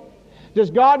morning?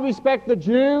 Does God respect the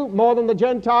Jew more than the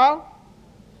Gentile?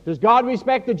 Does God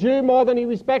respect the Jew more than he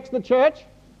respects the church?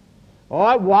 All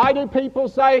right, why do people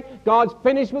say God's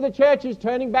finished with the church, he's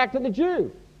turning back to the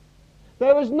Jew?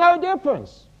 There is no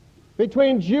difference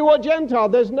between Jew or Gentile.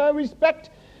 There's no respect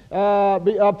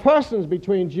of persons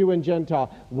between Jew and Gentile.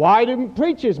 Why do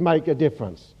preachers make a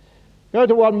difference? Go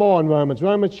to one more in Romans.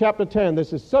 Romans chapter 10.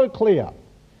 This is so clear.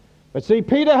 But see,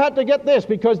 Peter had to get this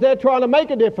because they're trying to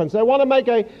make a difference. They want to make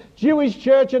a Jewish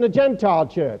church and a Gentile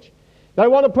church. They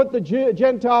want to put the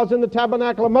Gentiles in the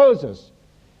tabernacle of Moses.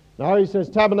 No, he says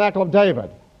tabernacle of David.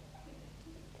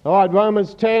 All right,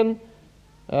 Romans 10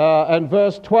 and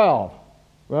verse 12.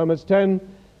 Romans 10,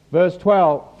 verse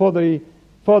 12.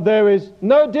 For there is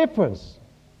no difference.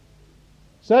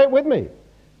 Say it with me.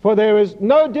 For there is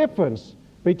no difference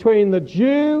between the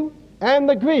Jew and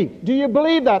the Greek. Do you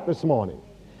believe that this morning?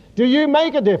 Do you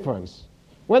make a difference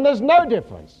when there's no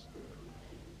difference?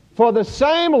 For the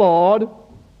same Lord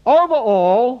over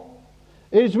all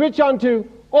is rich unto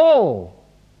all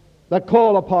that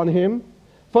call upon him.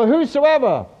 For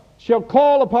whosoever shall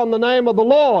call upon the name of the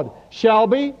Lord shall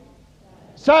be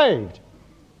saved.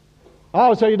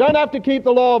 Oh, so you don't have to keep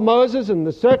the law of Moses and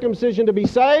the circumcision to be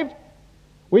saved.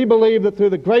 We believe that through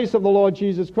the grace of the Lord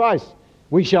Jesus Christ,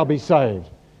 we shall be saved.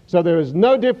 So there is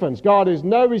no difference. God is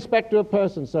no respecter of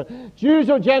persons. So Jews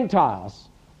or Gentiles,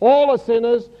 all are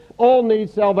sinners, all need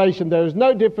salvation. There is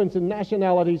no difference in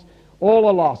nationalities. All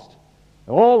are lost.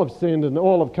 All have sinned and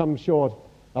all have come short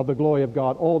of the glory of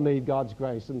God. All need God's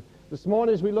grace. And this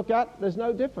morning as we look at, there's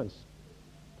no difference.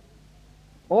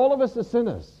 All of us are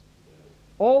sinners.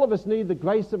 All of us need the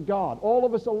grace of God. All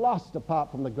of us are lost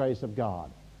apart from the grace of God.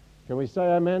 Can we say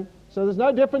amen? So there's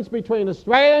no difference between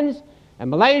Australians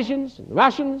and Malaysians and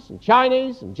Russians and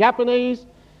Chinese and Japanese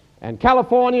and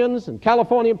Californians and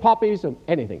Californian poppies and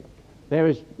anything. There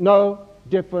is no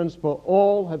difference, for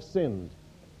all have sinned.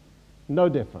 No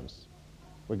difference.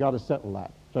 We've got to settle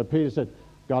that. So Peter said,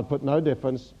 God put no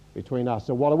difference between us.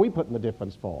 So what are we putting the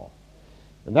difference for?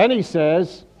 And then he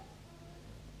says,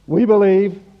 we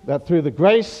believe that through the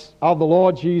grace of the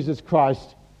Lord Jesus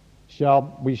Christ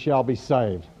we shall be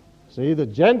saved. See, the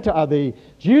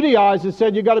Judaizers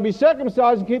said you've got to be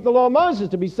circumcised and keep the law of Moses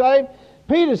to be saved.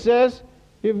 Peter says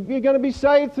you're going to be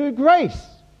saved through grace.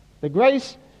 The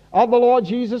grace of the Lord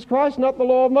Jesus Christ, not the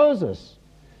law of Moses.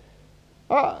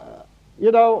 I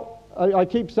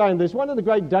keep saying this. One of the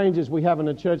great dangers we have in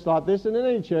a church like this and in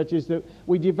any church is that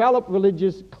we develop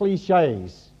religious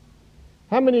cliches.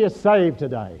 How many are saved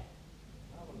today?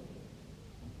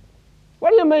 What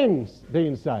do you mean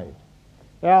being saved?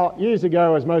 Well, years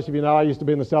ago, as most of you know, I used to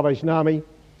be in the Salvation Army,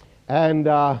 and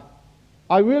I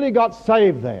really got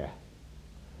saved there.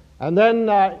 And then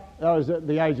I was at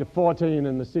the age of 14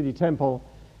 in the city temple,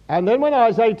 and then when I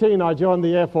was 18, I joined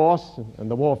the Air Force, and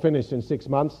the war finished in 6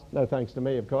 months. No thanks to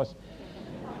me, of course.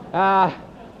 And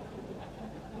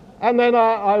then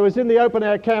I was in the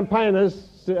open-air campaigners,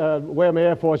 wear my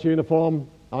Air Force uniform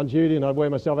on duty, and I'd wear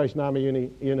my Salvation Army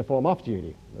uniform off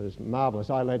duty. It was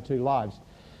marvelous. I led 2 lives.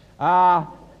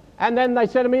 And then they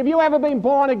said to me, have you ever been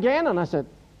born again? And I said,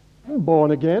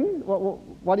 born again?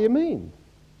 What do you mean?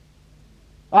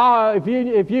 Oh,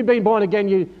 if you'd been born again,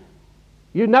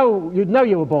 you'd know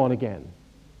you were born again.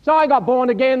 So I got born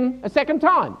again a second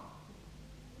time.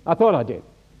 I thought I did.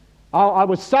 I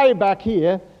was saved back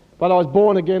here, but I was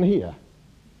born again here.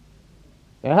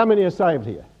 Now, how many are saved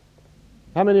here?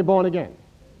 How many are born again?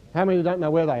 How many don't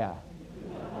know where they are?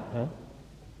 Huh?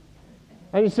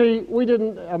 And you see, we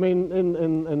didn't,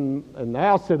 in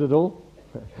our citadel,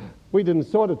 we didn't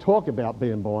sort of talk about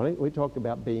being born again. We talked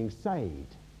about being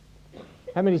saved.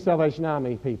 How many Salvation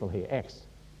Army people here? Ex.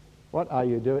 What are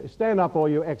you doing? Stand up, all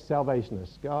you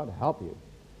ex-Salvationists. God help you.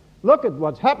 Look at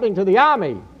what's happening to the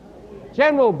army.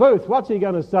 General Booth, what's he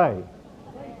going to say?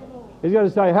 He's going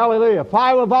to say, hallelujah,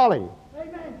 fire a volley.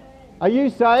 Amen. Are you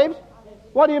saved?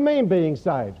 What do you mean being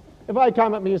saved? If I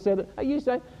come at me and said, are you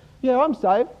saved? Yeah, I'm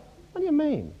saved. What do you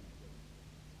mean?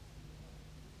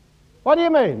 What do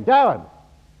you mean? Darren,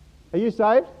 are you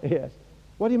saved? Yes.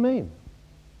 What do you mean?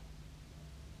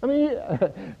 I mean,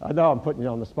 I know I'm putting you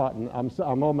on the spot, and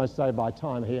I'm almost saved by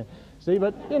time here. See,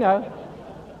 but, you know,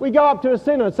 we go up to a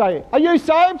sinner and say, are you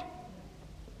saved?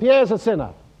 Pierre's a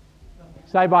sinner.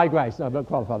 Saved by grace. No, don't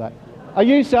qualify that. Are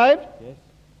you saved? Yes.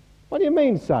 What do you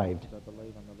mean saved? I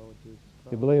believe on the Lord Jesus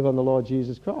Christ. You believe on the Lord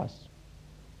Jesus Christ.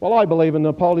 Well, I believe in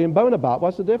Napoleon Bonaparte.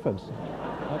 What's the difference?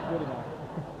 Not good enough.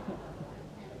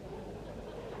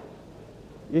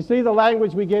 You see the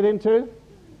language we get into?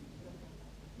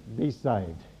 Be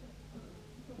saved.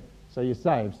 So you're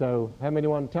saved. So how many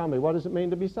want to tell me, what does it mean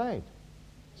to be saved?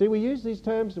 See, we use these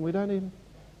terms and we don't even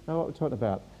know what we're talking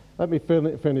about. Let me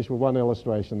finish with one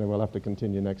illustration, then we'll have to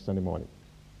continue next Sunday morning.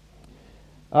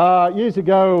 Years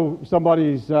ago,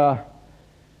 somebody's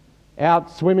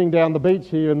out swimming down the beach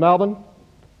here in Melbourne.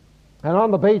 And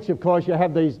on the beach, of course, you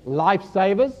have these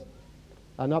lifesavers.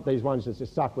 Not these ones that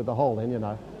just suck with the hole in, you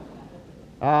know.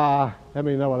 How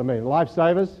many know what I mean?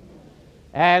 Lifesavers.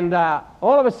 And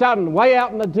all of a sudden, way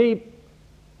out in the deep,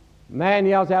 man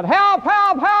yells out, help,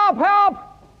 help, help, help!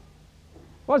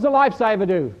 What does a lifesaver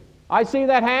do? I see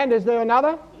that hand. Is there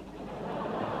another?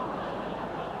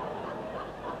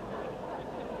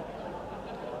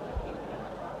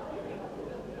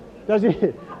 Does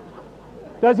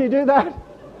he do that?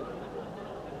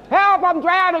 Help, I'm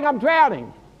drowning, I'm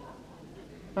drowning.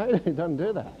 No, he doesn't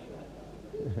do that.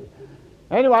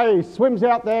 Anyway, he swims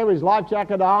out there with his life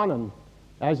jacket on, and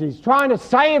as he's trying to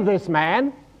save this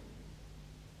man,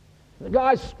 the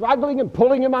guy's struggling and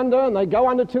pulling him under, and they go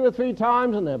under 2 or 3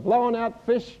 times, and they're blowing out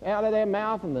fish out of their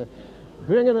mouth, and they're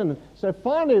bringing in. So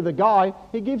finally the guy,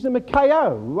 he gives him a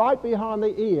KO right behind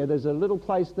the ear. There's a little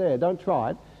place there. Don't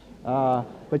try it.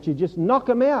 But you just knock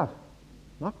him out.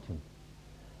 Knocked him.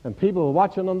 And people were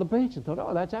watching on the beach and thought,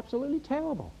 oh, that's absolutely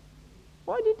terrible.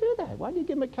 Why did he do that? Why did he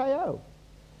give him a KO?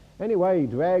 Anyway, he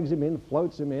drags him in,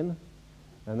 floats him in,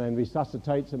 and then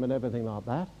resuscitates him and everything like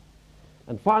that.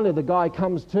 And finally the guy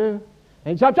comes to,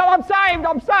 and he shouts, oh, I'm saved,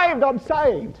 I'm saved, I'm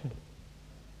saved.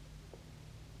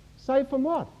 Saved from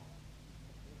what?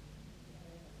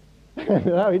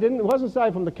 No, he didn't. It wasn't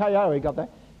saved from the KO he got there.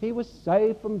 He was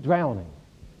saved from drowning.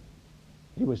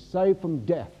 He was saved from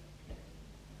death.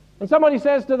 And somebody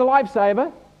says to the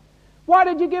lifesaver, why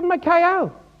did you give him a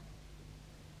KO?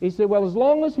 He said, well, as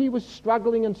long as he was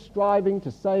struggling and striving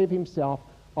to save himself,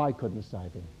 I couldn't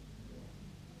save him.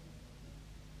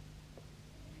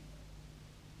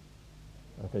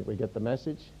 I think we get the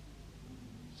message.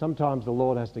 Sometimes the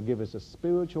Lord has to give us a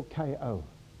spiritual KO.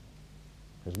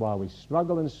 Because while we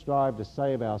struggle and strive to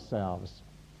save ourselves,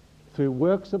 through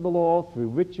works of the law, through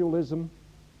ritualism,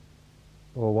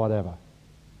 or whatever,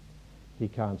 he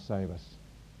can't save us.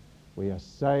 We are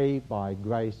saved by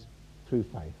grace through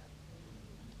faith.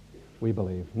 We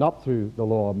believe, not through the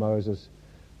law of Moses,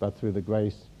 but through the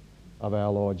grace of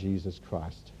our Lord Jesus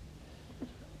Christ.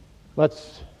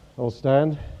 Let's all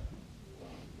stand.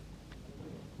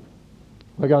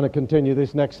 We're going to continue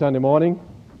this next Sunday morning.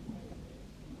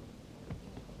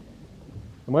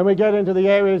 And when we get into the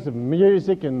areas of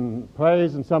music and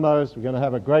praise and some of those, we're going to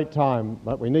have a great time.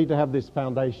 But we need to have this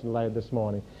foundation laid this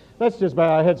morning. Let's just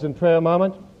bow our heads in prayer a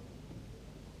moment.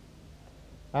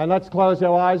 And let's close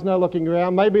our eyes, no looking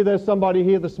around. Maybe there's somebody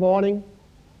here this morning,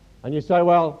 and you say,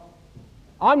 well,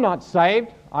 I'm not saved.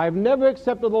 I've never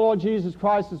accepted the Lord Jesus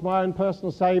Christ as my own personal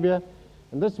Savior.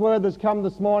 And this word that's come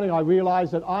this morning, I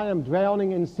realize that I am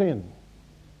drowning in sin.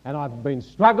 And I've been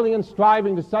struggling and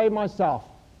striving to save myself.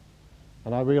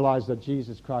 And I realize that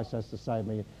Jesus Christ has to save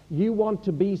me. You want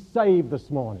to be saved this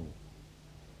morning.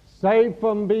 Saved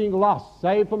from being lost.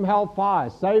 Saved from hellfire.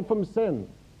 Saved from sin.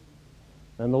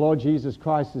 And the Lord Jesus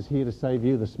Christ is here to save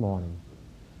you this morning.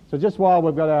 So just while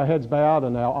we've got our heads bowed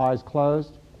and our eyes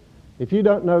closed, if you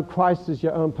don't know Christ as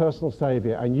your own personal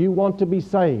Savior and you want to be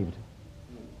saved,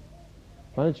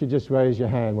 why don't you just raise your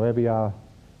hand wherever you are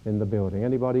in the building?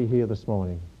 Anybody here this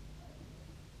morning?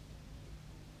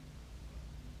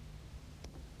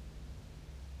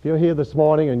 If you're here this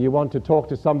morning and you want to talk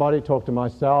to somebody, talk to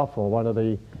myself or one of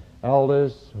the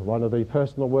elders, or one of the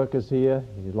personal workers here,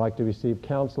 you'd like to receive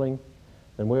counseling,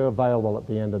 then we're available at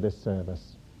the end of this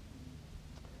service.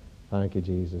 Thank you,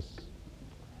 Jesus.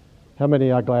 How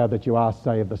many are glad that you are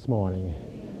saved this morning?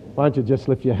 Why don't you just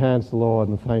lift your hands to the Lord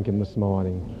and thank Him this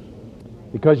morning?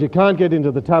 Because you can't get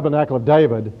into the Tabernacle of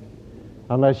David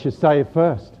unless you're saved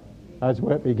first. That's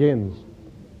where it begins.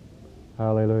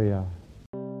 Hallelujah.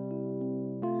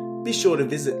 Be sure to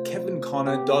visit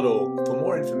kevinconnor.org for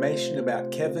more information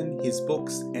about Kevin, his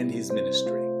books, and his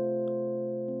ministry.